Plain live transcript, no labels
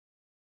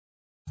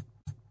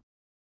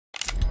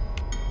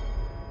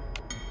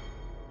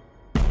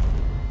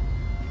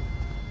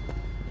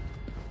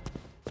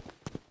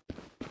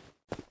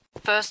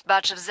First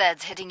batch of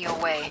Zeds heading your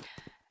way.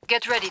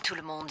 Get ready, tout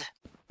le monde.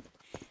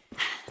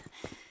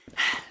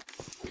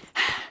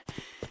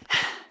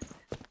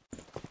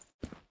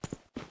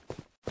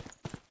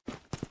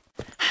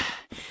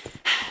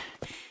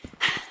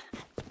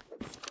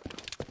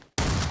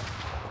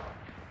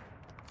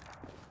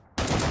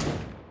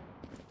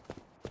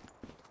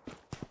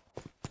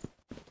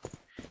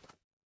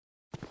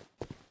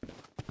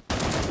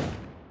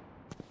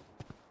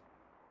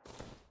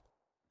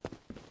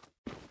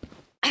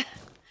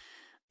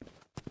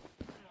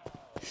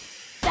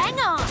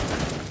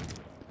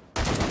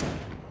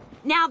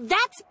 Now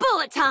that's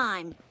bullet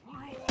time!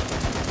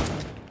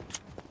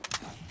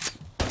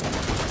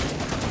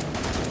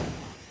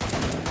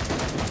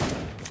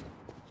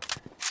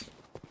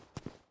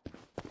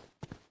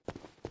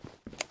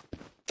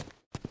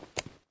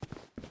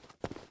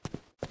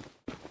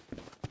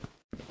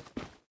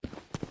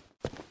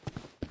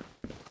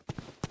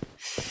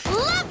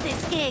 Love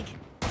this gig!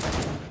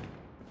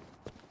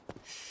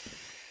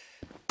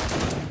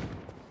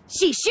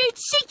 She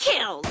shoots, she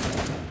kills!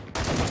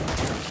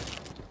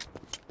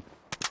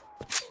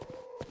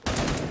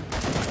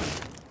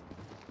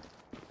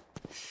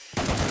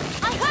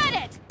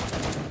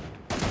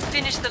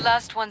 Finish the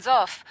last ones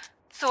off,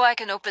 so I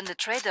can open the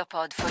trader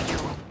pod for you.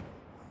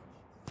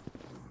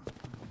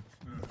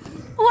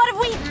 What have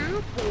we...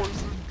 You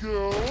boys and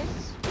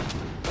girls?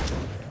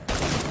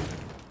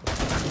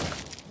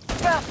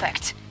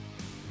 Perfect.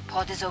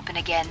 Pod is open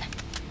again.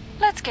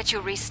 Let's get you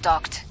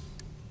restocked.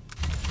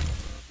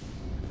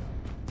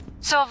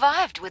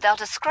 Survived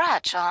without a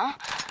scratch, huh?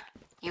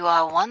 You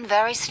are one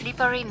very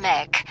slippery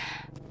mech.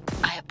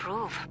 I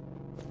approve.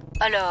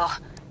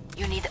 Alors,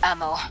 you need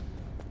ammo.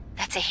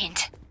 That's a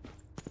hint.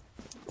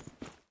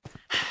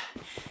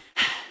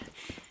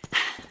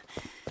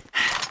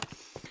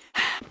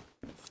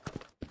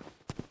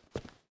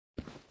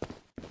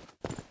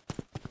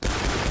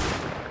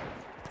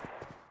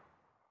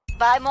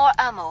 Buy more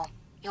ammo.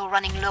 You're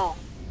running low.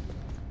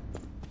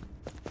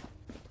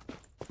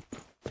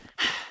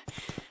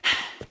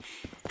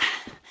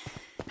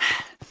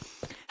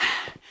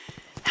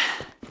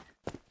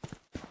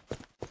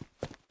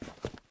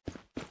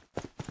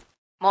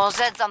 More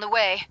Zeds on the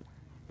way.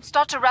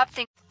 Start to wrap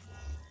things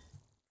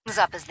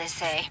up, as they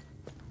say.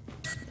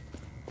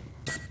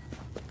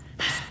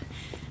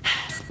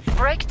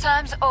 Break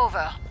time's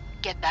over.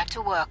 Get back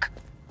to work.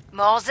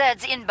 More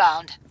Zeds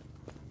inbound.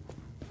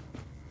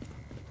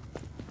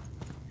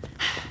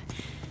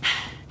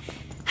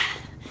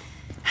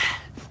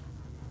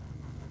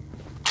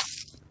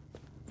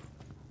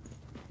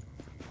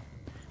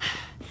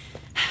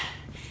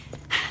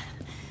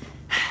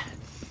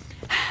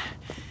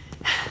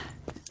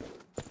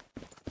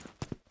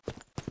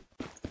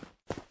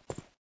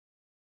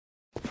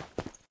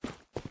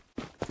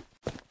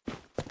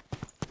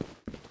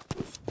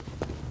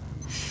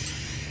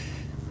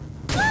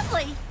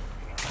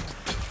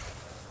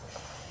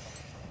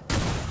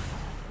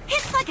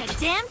 It's like a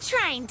damn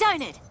train,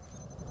 don't it?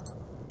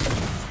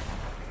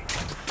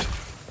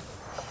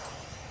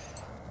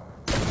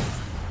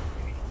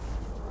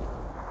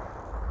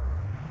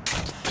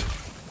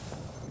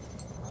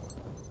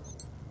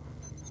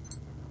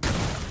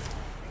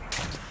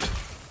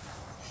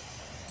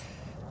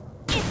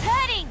 It's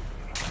hurting!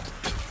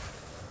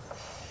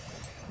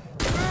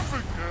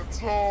 Never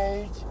gets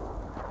old.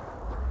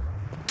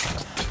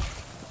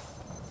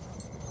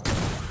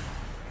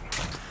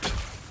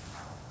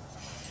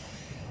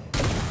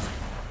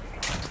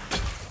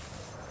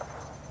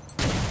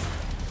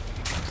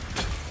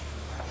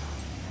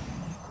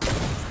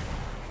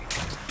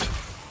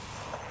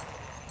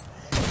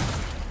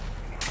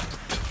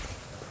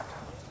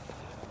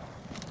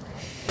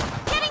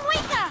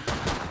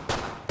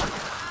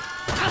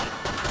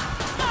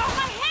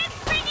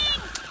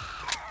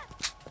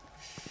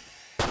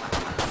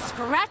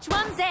 Scratch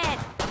one Zed!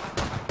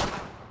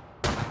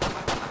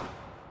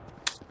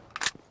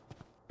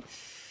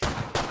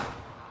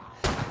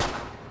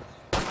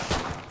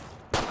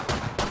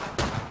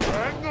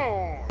 Hang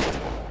on!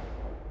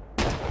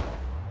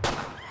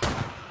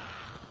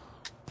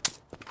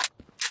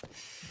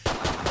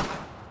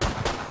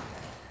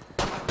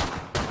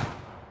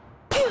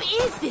 Who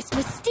is this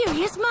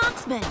mysterious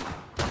marksman?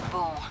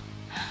 Boom.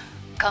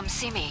 Come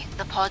see me.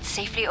 The pod's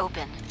safely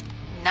open.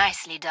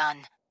 Nicely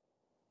done.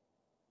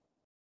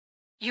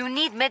 You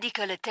need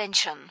medical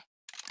attention.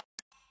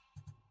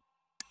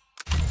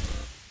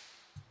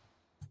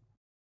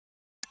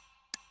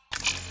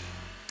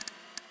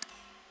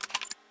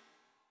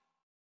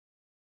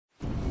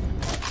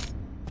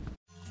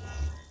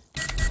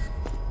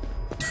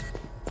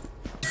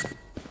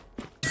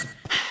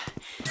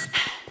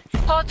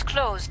 Pod's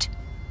closed.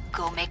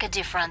 Go make a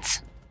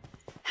difference.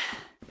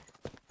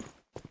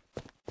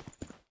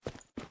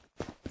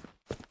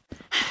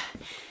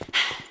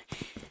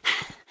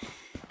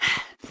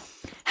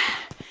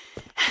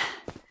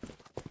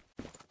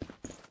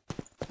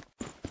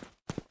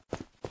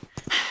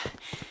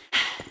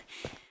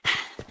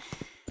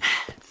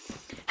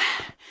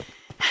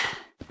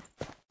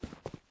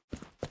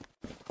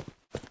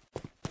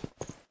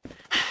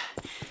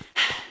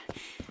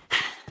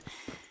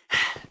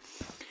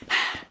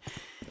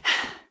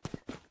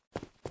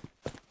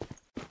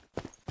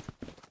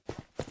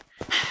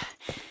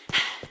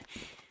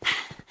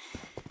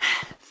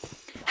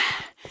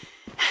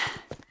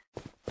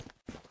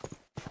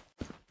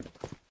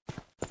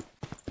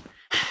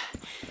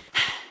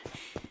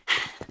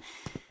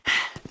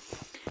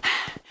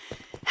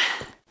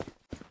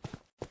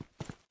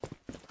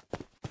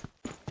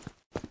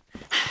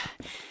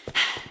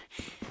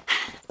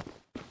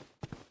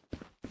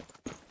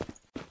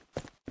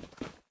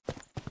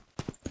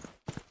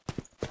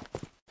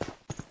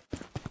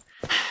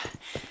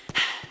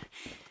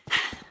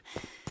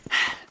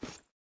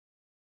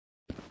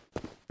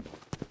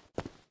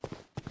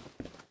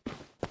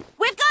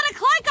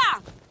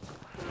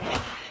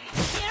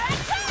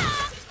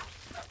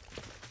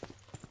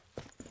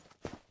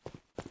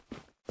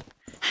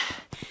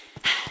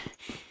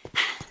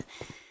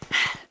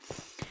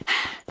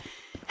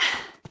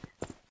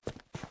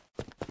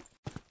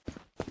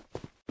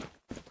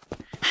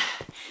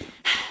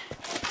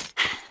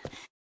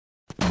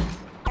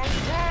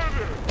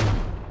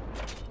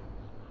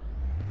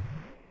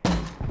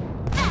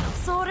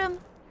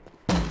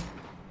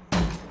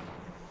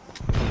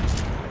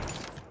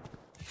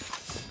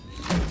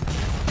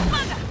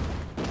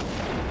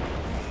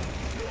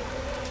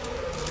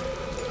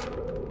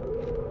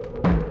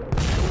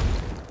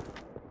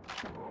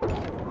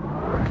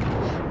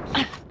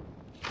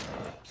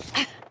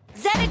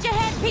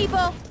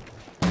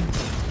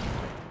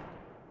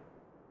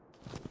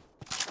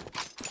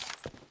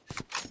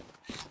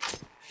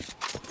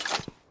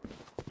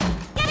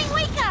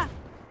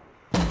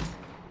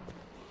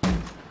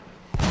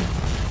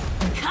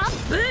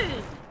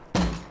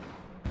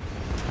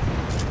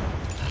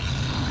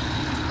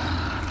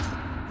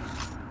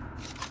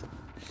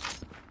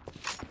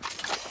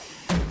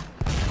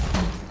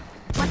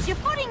 Watch your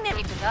footing there!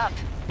 Keep it up.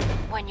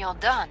 When you're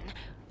done,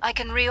 I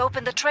can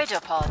reopen the trader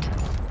pod.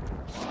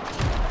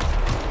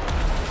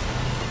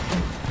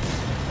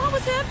 What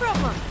was her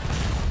problem?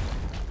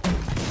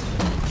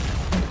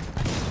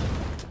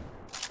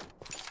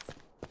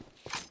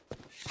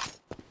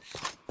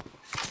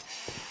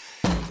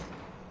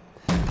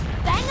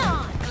 Bang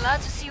on!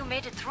 Glad to see you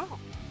made it through.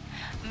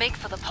 Make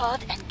for the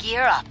pod and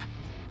gear up.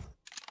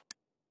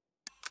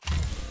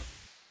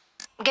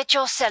 Get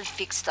yourself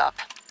fixed up.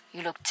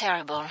 You look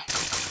terrible.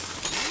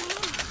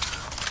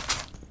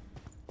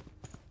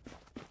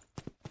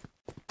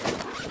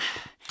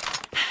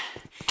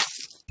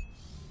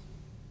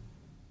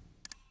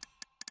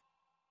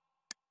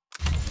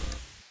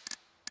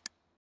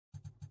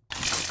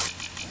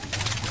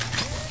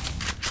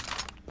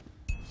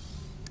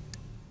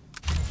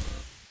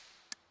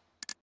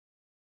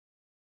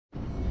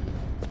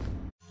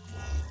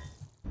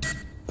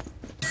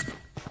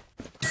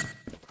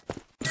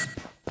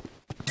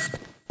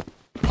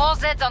 More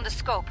Zeds on the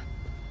scope.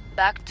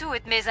 Back to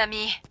it, mes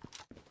amis.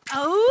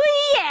 Oh,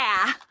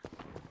 yeah!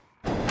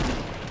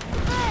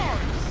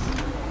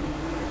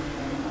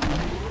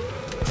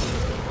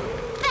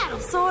 That'll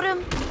sort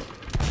him.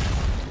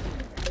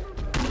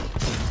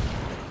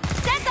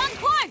 Zed's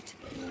unplugged!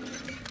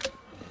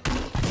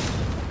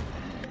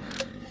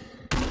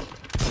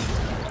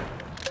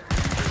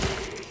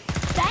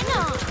 Bang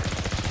on!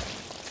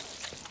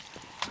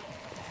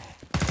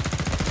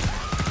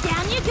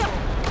 Down you go!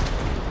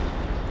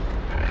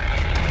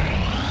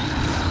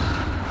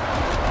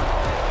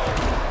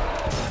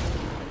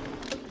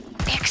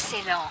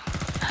 Excellent.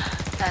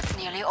 That's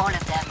nearly all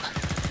of them.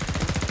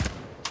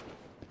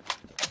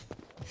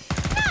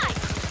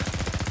 Nice!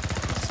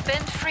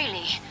 Spend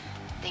freely.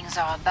 Things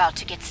are about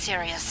to get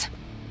serious.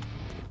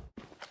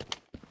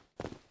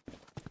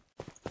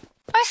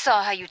 I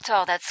saw how you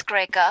tore that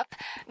scrake up.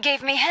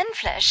 Gave me hen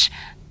flesh.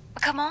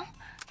 Comment?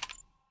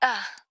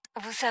 Ah,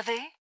 vous savez?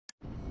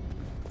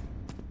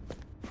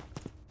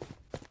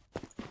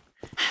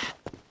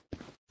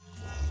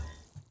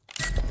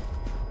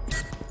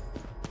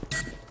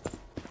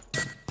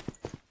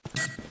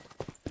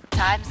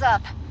 Time's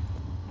up.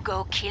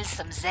 Go kill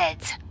some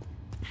Zeds.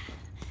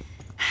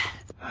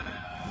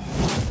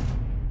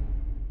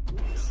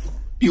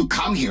 You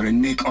come here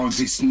and make all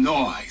this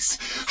noise.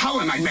 How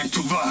am I meant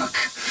to work?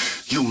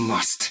 You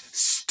must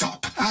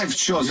stop. I've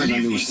chosen a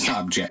new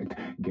subject.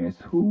 Guess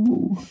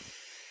who?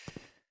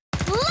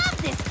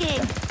 Love this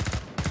game!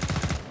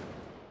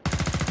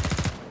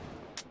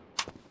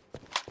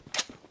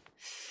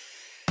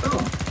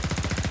 Oh.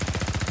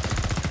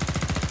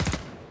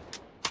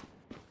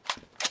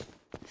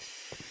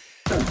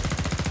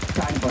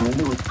 Time for a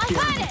new I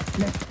got it!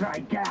 Let's try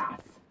gas.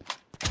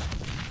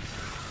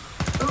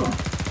 Oh.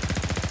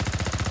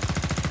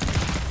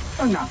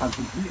 Enough of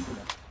this little.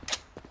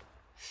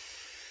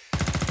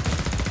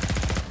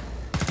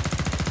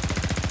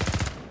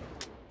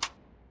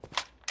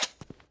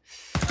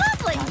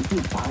 Lovely! Time to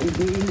find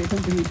me,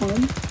 little people.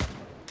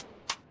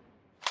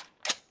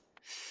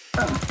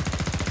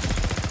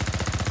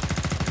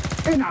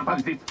 Enough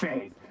of this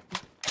phase.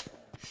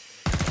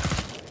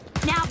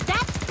 Now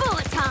that's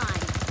bullet time!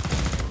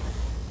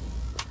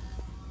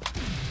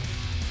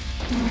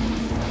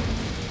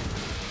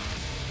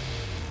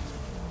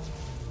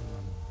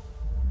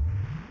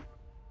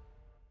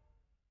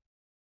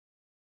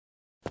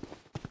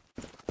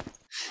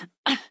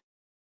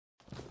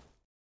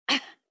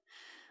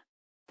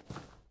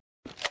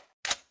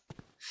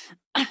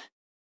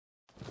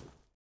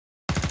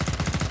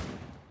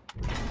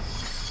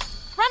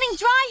 Running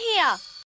dry here!